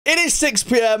It is 6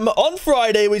 p.m. on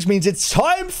Friday, which means it's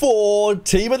time for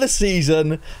Team of the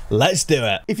Season. Let's do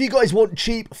it. If you guys want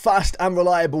cheap, fast, and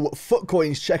reliable foot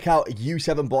coins, check out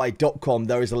u7buy.com.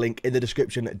 There is a link in the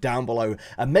description down below.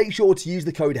 And make sure to use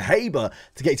the code HABER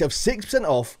to get yourself 6%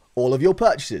 off all of your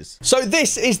purchases. So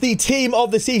this is the Team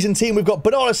of the Season team. We've got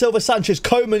Bernardo Silva, Sanchez,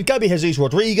 Coman, Gabi Jesus,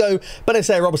 Rodrigo,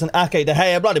 Benacer, Robertson, Ake, De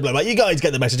Gea, blah, blah, blah. You guys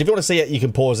get the message. If you want to see it, you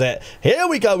can pause it. Here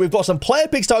we go. We've got some player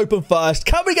picks to open first.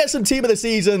 Can we get some Team of the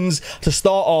Seasons to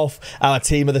start off our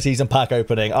Team of the Season pack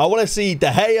opening? I want to see De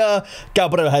Gea,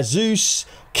 Gabriel Jesus,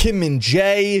 Kim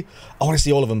Min-jae. I want to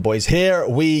see all of them, boys. Here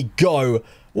we go.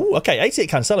 Ooh, okay, 88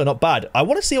 Cancelo, not bad. I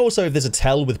want to see also if there's a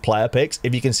tell with player picks,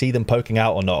 if you can see them poking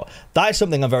out or not. That is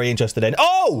something I'm very interested in.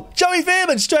 Oh, Joey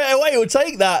Veerman straight away, we'll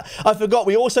take that. I forgot,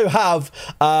 we also have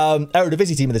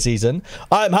Eredivisie Team of the Season.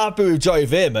 I'm happy with Joey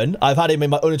Veerman. I've had him in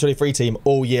my under-23 team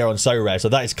all year on So Rare, so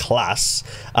that is class.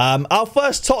 Our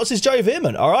first TOTS is Joey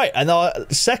Veerman, all right. And our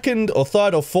second or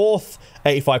third or fourth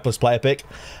 85 plus player pick,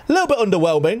 a little bit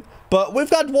underwhelming, but we've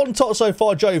had one TOTS so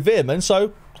far, Joey Veerman,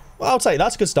 so I'll take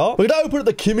that's a good start. We're going to open up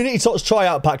the Community TOTS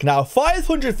tryout pack now.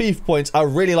 500 FIFA points. I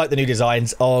really like the new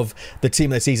designs of the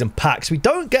Team of the Season packs. We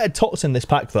don't get a TOTS in this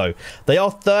pack, though. They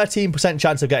are 13%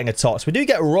 chance of getting a TOTS. We do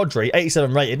get Rodri,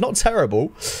 87 rated. Not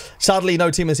terrible. Sadly, no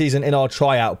Team of the Season in our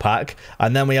tryout pack.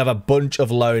 And then we have a bunch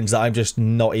of loans that I'm just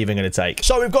not even going to take.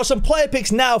 So we've got some player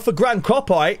picks now for Grand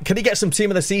Cropite. Can he get some Team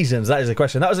of the Seasons? That is the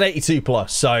question. That was an 82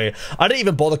 plus. So I didn't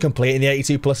even bother completing the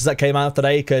 82 pluses that came out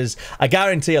today because I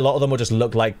guarantee a lot of them will just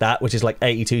look like that, which is like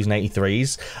 82s and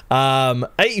 83s.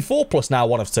 84 plus now,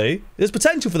 one of two. There's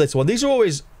potential for this one. These are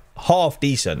always half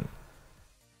decent.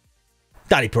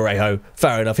 Danny Parejo,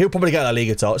 fair enough. He'll probably get a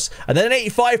Liga TOTS. And then an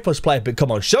 85 plus player, but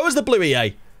come on, show us the blue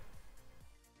EA.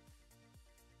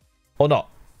 Or not.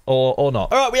 Or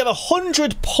not. All right, we have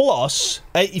 100 plus,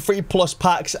 83 plus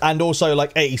packs, and also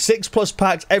like 86 plus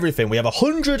packs, everything. We have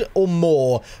 100 or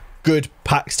more good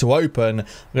packs to open. I'm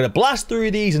going to blast through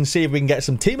these and see if we can get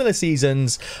some Team of the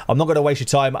Seasons. I'm not going to waste your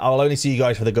time. I'll only see you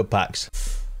guys for the good packs.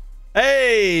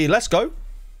 Hey, let's go.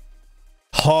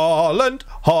 Haaland.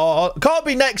 Can't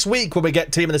be next week when we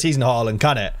get Team of the Season Haaland,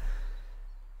 can it?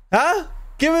 Huh?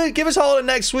 Give us Haaland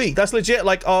next week. That's legit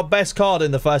like our best card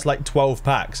in the first like 12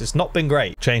 packs. It's not been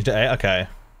great. Changed it. Okay.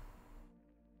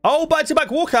 Oh, back-to-back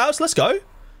walkouts. Let's go.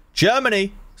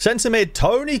 Germany. Centre mid,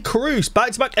 Tony Kroos,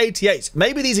 back-to-back 88s.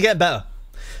 Maybe these are getting better.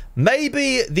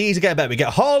 Maybe these are getting better. We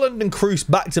get Haaland and Kroos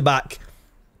back-to-back.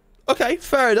 Okay,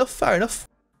 fair enough, fair enough.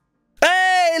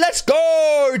 Hey, let's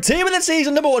go! Team of the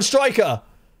Season, #1 striker.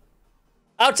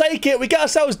 I'll take it. We get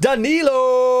ourselves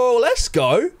Danilo. Let's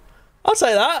go. I'll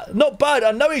say that. Not bad. I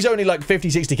know he's only like 50,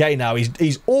 60k now.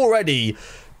 He's already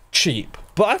cheap.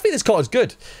 But I think this card is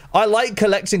good. I like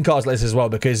collecting cards like this as well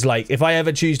because, like, if I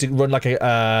ever choose to run like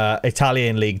a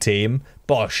Italian league team,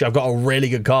 bosh, I've got a really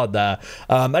good card there.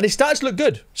 And his stats look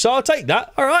good, so I'll take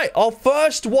that. All right, our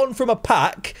first one from a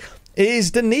pack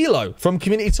is Danilo from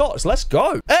Community TOTS. Let's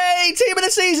go. Hey, Team of the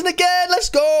Season again. Let's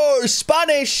go.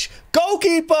 Spanish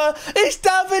goalkeeper. It's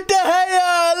David De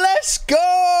Gea. Let's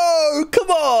go.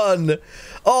 Come on.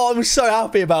 Oh, I'm so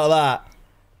happy about that.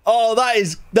 Oh, that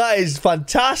is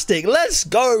fantastic. Let's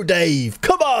go, Dave.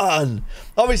 Come on.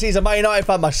 Obviously, as a Man United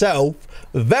fan myself,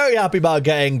 very happy about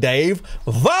getting Dave.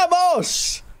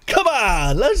 Vamos. Come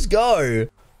on. Let's go.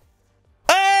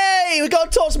 Hey, we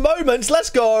got TOTS moments. Let's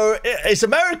go. It's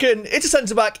American. It's a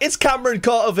centre-back. It's Cameron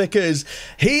Carter-Vickers.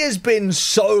 He has been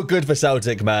so good for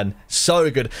Celtic, man. So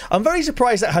good. I'm very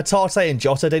surprised that Hatate and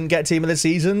Jota didn't get Team of the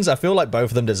Seasons. I feel like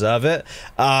both of them deserve it.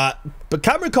 But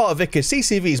Cameron Carter-Vickers,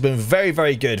 CCV, has been very,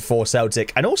 very good for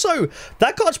Celtic. And also,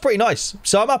 that card's pretty nice.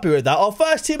 So I'm happy with that. Our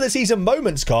first Team of the Season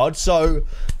moments card. So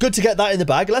good to get that in the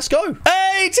bag. Let's go.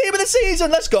 Hey, Team of the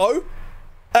Season. Let's go.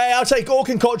 Hey, I'll take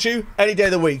Orkin Kochu any day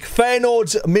of the week.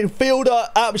 Feyenoord's midfielder,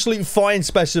 absolute fine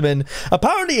specimen.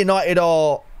 Apparently United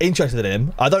are interested in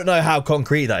him. I don't know how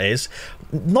concrete that is.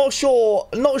 Not sure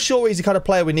he's the kind of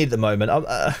player we need at the moment.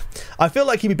 I feel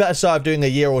like he'd be better served doing a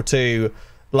year or two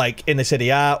like in the Serie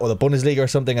A or the Bundesliga or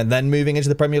something and then moving into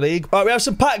the Premier League. All right, we have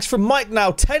some packs from Mike now.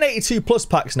 1082 plus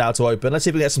packs now to open. Let's see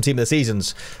if we can get some Team of the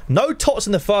Seasons. No TOTS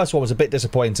in the first one was a bit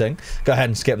disappointing. Go ahead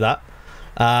and skip that.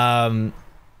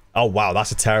 Oh, wow,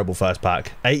 that's a terrible first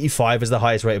pack. 85 is the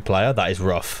highest rated player. That is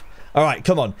rough. All right,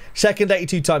 come on. Second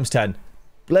 82 times 10.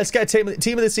 Let's get Team of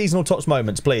the Seasonal TOTS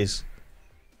moments, please.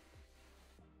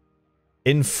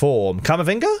 Inform.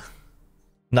 Camavinga?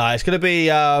 No, it's going to be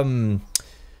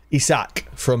Isak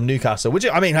from Newcastle. Which,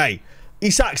 I mean, hey,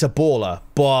 Isak's a baller,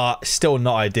 but still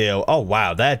not ideal. Oh,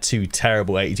 wow, they're two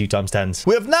terrible 82 times 10s.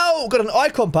 We have now got an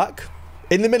icon pack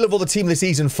in the middle of all the Team of the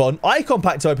Season fun. Icon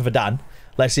pack to open for Dan.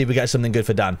 Let's see if we get something good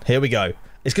for Dan. Here we go.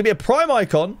 It's going to be a prime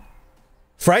icon.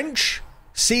 French.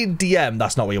 CDM.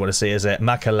 That's not what you want to see, is it?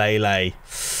 Makalele.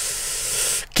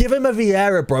 Give him a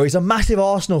Vieira, bro. He's a massive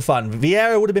Arsenal fan.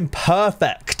 Vieira would have been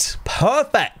perfect.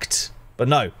 Perfect. But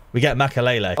no, we get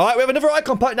Makalele. All right, we have another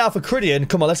icon pack now for Cridian.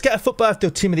 Come on, let's get a Foot Birthday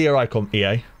Team of the Year icon,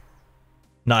 EA.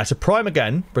 Nice. A prime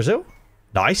again. Brazil.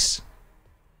 Nice.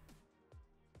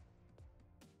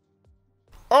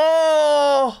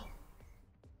 Oh!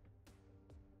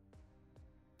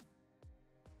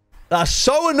 That's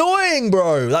so annoying,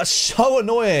 bro. That's so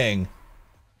annoying.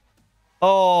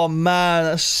 Oh, man.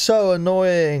 That's so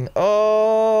annoying.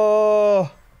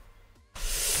 Oh.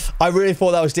 I really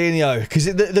thought that was Dino. Because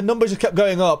the numbers just kept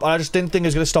going up. And I just didn't think it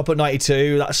was going to stop at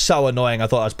 92. That's so annoying. I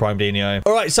thought that was Prime Dino.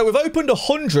 All right. So we've opened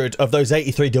 100 of those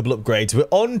 83 double upgrades. We're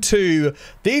on to...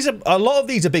 A lot of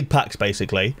these are big packs,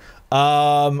 basically.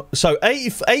 So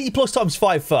 80 plus times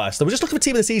 5 first. So we're just looking for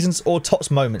Team of the Seasons or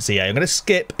TOTS moments here. I'm going to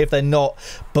skip if they're not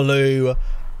blue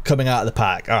coming out of the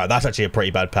pack. All right, that's actually a pretty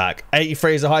bad pack.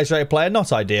 83 is the highest rated player.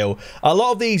 Not ideal. A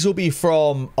lot of these will be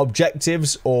from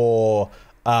objectives or...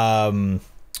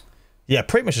 yeah,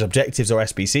 pretty much just objectives or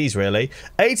SBCs, really.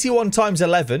 81 times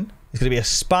 11 is going to be a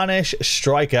Spanish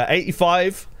striker.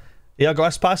 85, Iago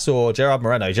Aspas or Gerard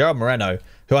Moreno? Gerard Moreno,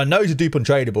 who I know is a dupe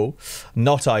untradeable.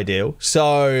 Not ideal.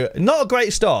 So, not a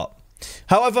great start.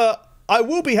 However, I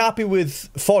will be happy with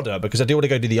fodder because I do want to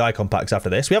go do the icon packs after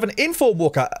this. We have an inform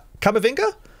walkout.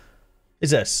 Camavinga?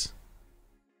 Is this?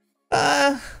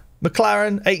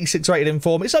 McLaren, 86 rated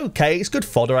inform. It's okay. It's good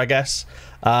fodder, I guess.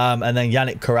 And then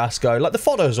Yannick Carrasco. Like, the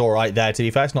fodder's all right there, to be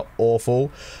fair. It's not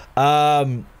awful.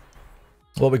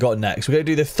 What we got next? We're going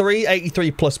to do the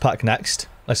 383 plus pack next.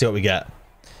 Let's see what we get.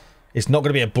 It's not going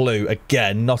to be a blue.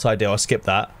 Again, not ideal. I'll skip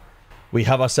that. We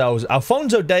have ourselves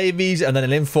Alphonso Davies and then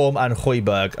an inform and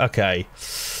Højbjerg. Okay.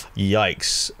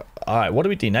 Yikes. All right, what do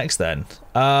we do next then?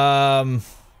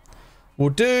 We'll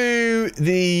do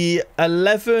the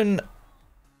 11...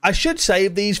 I should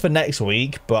save these for next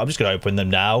week, but I'm just going to open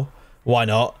them now. Why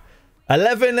not?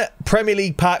 11 Premier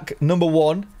League pack number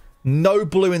 1. No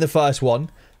blue in the first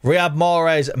one. Riyad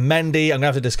Mahrez, Mendy. I'm going to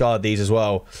have to discard these as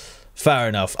well. Fair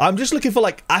enough. I'm just looking for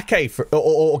like Ake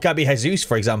or Gabi Jesus,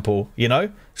 for example. You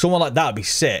know? Someone like that would be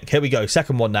sick. Here we go.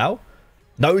 Second one now.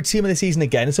 No Team of the Season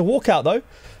again. It's a walkout though.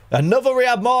 Another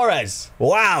Riyad Mahrez.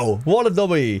 Wow. What a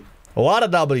W. What a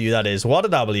W that is. What a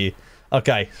W.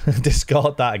 Okay,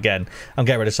 discard that again. I'm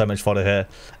getting rid of so much fodder here.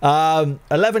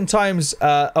 11 times,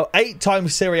 8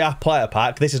 times Serie A player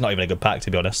pack. This is not even a good pack,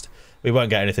 to be honest. We won't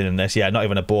get anything in this. Yeah, not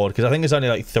even a board, because I think there's only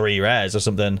like 3 rares or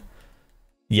something.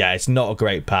 Yeah, it's not a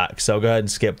great pack, so I'll go ahead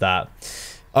and skip that.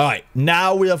 All right,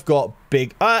 now we have got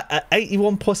big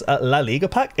 81 plus La Liga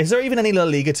pack. Is there even any La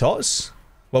Liga TOTS?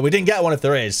 Well, we didn't get one if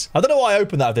there is. I don't know why I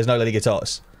opened that if there's no La Liga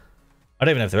TOTS. I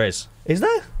don't even know if there is. Is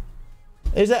there?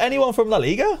 Is there anyone from La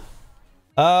Liga?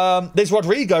 There's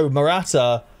Rodrigo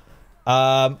Morata.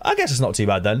 I guess it's not too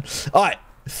bad then. All right,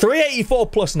 384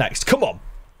 plus next. Come on.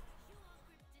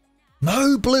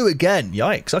 No blue again.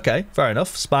 Yikes. Okay, fair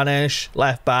enough. Spanish,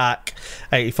 left back,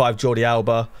 85 Jordi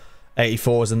Alba.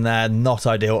 84s in there. Not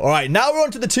ideal. All right, now we're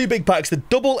on to the 2 big packs, the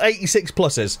double 86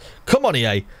 pluses. Come on,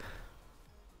 EA.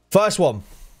 First one.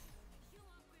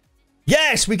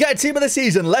 Yes, we get a Team of the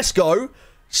Season. Let's go.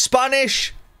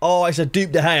 Spanish. Oh, it's a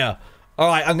dupe De Gea. All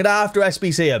right, I'm going to have to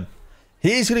SBC him.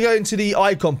 He's going to go into the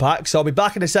icon pack, so I'll be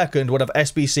back in a second when I've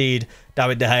SBC'd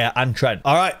David De Gea and Trent.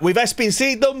 All right, we've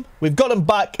SBC'd them. We've got them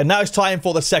back, and now it's time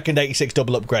for the second 86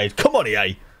 double upgrade. Come on,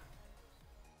 EA.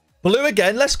 Blue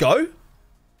again. Let's go.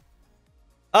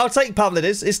 I'll take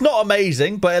Pavlidis. It's not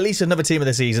amazing, but at least another Team of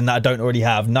the Season that I don't already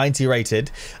have. 90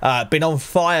 rated. Been on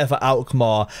fire for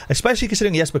Alkmaar, especially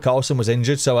considering Jesper Karlsson was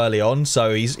injured so early on.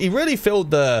 So he really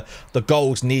filled the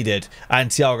goals needed. And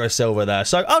Thiago Silva there.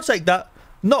 So I'll take that.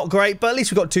 Not great, but at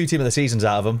least we got 2 Team of the Seasons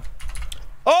out of them.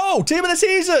 Oh, Team of the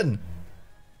Season.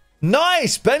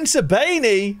 Nice. Ben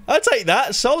Sebaini. I'll take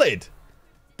that. Solid.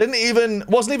 Wasn't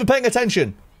even paying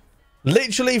attention.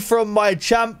 Literally from my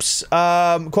champs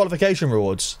qualification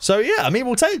rewards. So yeah, I mean,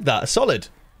 we'll take that. Solid.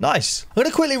 Nice. I'm going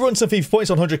to quickly run some FIFA points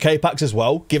on 100k packs as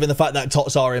well, given the fact that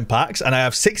TOTS are in packs, and I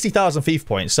have 60,000 FIFA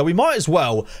points, so we might as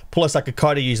well. Plus, I could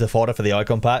kind of use the fodder for the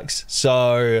icon packs.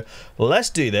 So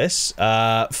let's do this.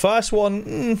 First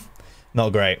one,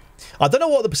 not great. I don't know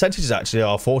what the percentages actually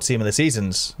are for Team of the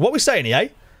Seasons. What are we saying, EA?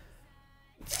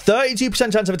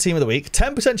 32% chance of a Team of the Week,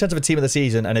 10% chance of a Team of the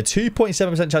Season, and a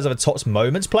 2.7% chance of a TOTS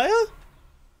Moments player?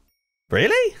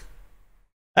 Really?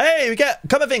 Hey, we get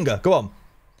Camavinga. Go on.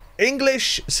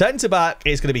 English centre-back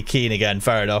is going to be Keane again.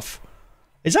 Fair enough.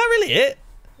 Is that really it?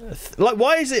 Like,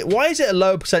 why is it a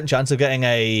low percent chance of getting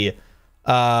a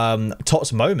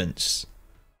TOTS moments.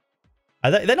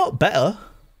 They're not better.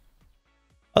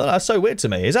 I don't know, that's so weird to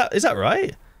me. Is that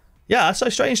right? Yeah, that's so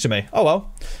strange to me. Oh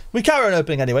well. We carry on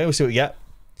opening anyway. We'll see what we get.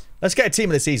 Let's get a team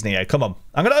of the season here. Come on.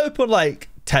 I'm going to open like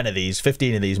 10 of these,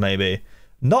 15 of these maybe.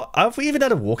 Have we even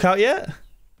had a walkout yet?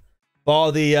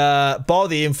 Bar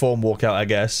the inform walkout, I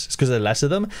guess. It's because there's less of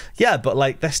them. Yeah, but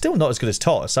like they're still not as good as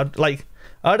TOTS. I'd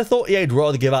have thought EA'd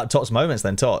rather give out TOTS moments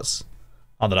than TOTS.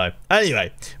 I don't know.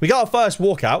 Anyway, we got our first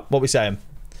walkout. What are we saying?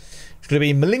 It's going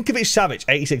to be Milinkovic-Savic,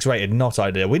 86 rated. Not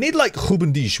ideal. We need like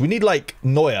Rubendish. We need like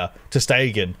Neuer, Ter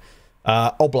Stegen,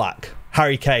 Oblak,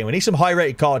 Harry Kane. We need some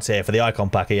high-rated cards here for the icon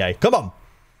pack, EA. Come on.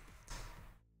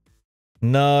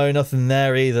 No, nothing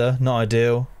there either. Not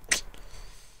ideal.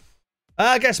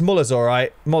 I guess Muller's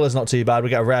alright. Muller's not too bad. We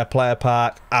get a rare player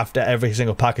pack after every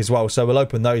single pack as well. So we'll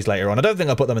open those later on. I don't think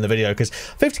I'll put them in the video because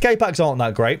 50k packs aren't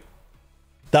that great.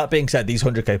 That being said, these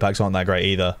 100k packs aren't that great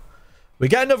either. We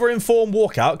get another informed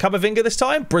walkout. Camavinga this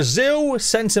time. Brazil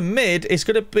centre mid is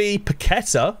going to be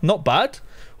Paqueta. Not bad.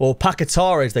 Or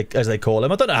Paquetá as they call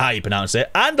him. I don't know how you pronounce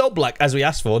it. And Oblak as we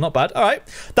asked for. Not bad. All right.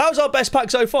 That was our best pack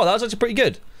so far. That was actually pretty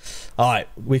good. All right.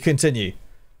 We continue.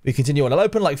 We continue on. I'll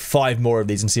open like 5 more of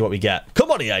these and see what we get.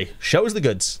 Come on, EA. Show us the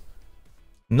goods.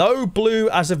 No blue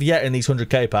as of yet in these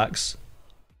 100k packs.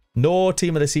 Nor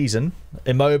team of the season.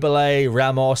 Immobile,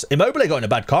 Ramos. Immobile got in a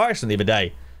bad car accident the other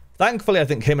day. Thankfully, I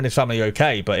think him and his family are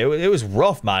okay. But it was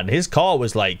rough, man. His car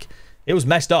was like... It was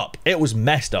messed up. It was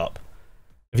messed up.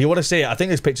 If you want to see it, I think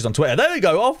there's pictures on Twitter. There we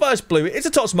go. Our first blue. It's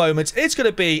a TOTS moment. It's going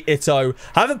to be Ito.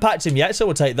 Haven't packed him yet, so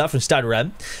we'll take that from Stade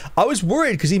Rennes. I was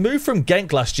worried because he moved from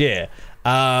Genk last year.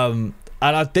 And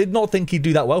I did not think he'd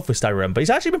do that well for Stade Rennes, but he's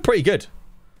actually been pretty good.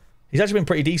 He's actually been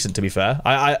pretty decent, to be fair.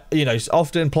 You know,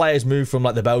 often players move from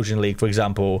like the Belgian league, for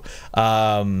example,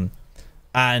 and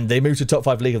they move to top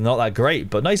 5 league and they're not that great.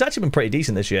 But no, he's actually been pretty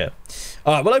decent this year.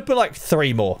 All right, we'll open like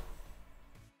 3 more.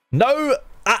 No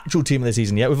actual team of the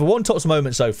season yet. With a 1 TOTS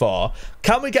moment so far,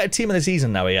 can we get a team of the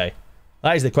season now, EA?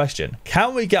 That is the question.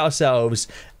 Can we get ourselves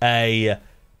a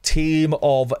team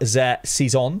of the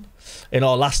season in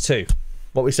our last 2?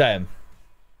 What are we saying?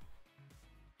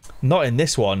 Not in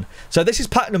this one. So this is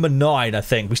pack number 9, I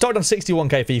think. We started on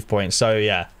 61k FIFA points, so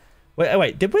yeah.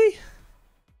 Wait, did we?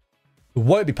 It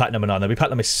won't be pack number 9, though. It'll be pack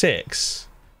number 6.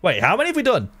 Wait, how many have we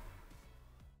done?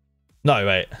 No,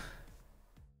 wait.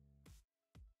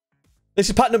 This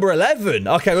is pack number 11.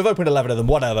 Okay, we've opened 11 of them.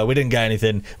 Whatever. We didn't get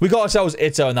anything. We got ourselves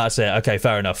Ito and that's it. Okay,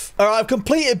 fair enough. All right, I've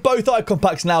completed both icon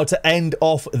packs now to end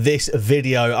off this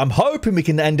video. I'm hoping we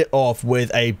can end it off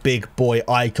with a big boy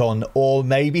icon or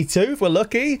maybe 2 if we're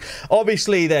lucky.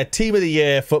 Obviously, they're team of the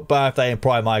year, foot birthday, and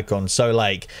prime icon. So,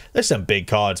 like, there's some big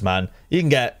cards, man. You can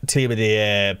get team of the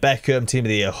year Beckham, team of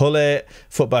the year Hullet,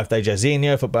 foot birthday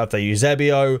Jairzinho, foot birthday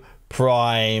Eusebio,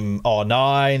 prime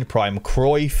R9, prime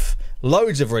Cruyff.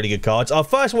 Loads of really good cards. Our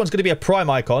first one's going to be a prime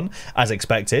icon, as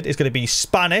expected. It's going to be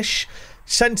Spanish.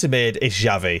 Centre mid is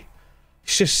Xavi.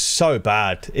 It's just so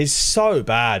bad. It's so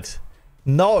bad.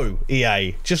 No,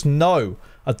 EA. Just no.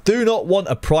 I do not want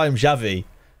a prime Xavi.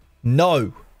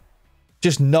 No.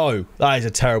 Just no. That is a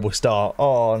terrible start.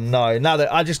 Oh, no. Now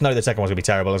that I just know the second one's going to be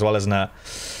terrible as well, isn't it?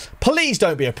 Please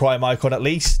don't be a prime icon at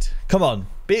least. Come on.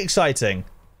 Be exciting.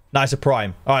 Nice, a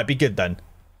prime. All right, be good then.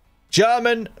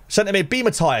 German centre mid, be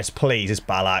Matthias, please. It's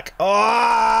Ballack.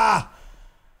 Ah!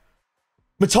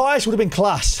 Matthias would have been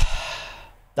class.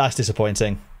 That's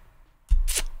disappointing.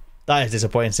 That is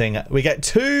disappointing. We get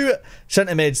 2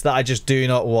 centre mids that I just do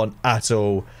not want at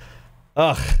all.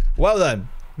 Ugh. Well then,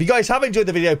 if you guys have enjoyed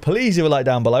the video, please leave a like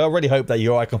down below. I really hope that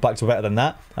your icon packs were better than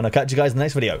that. And I'll catch you guys in the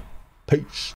next video. Peace.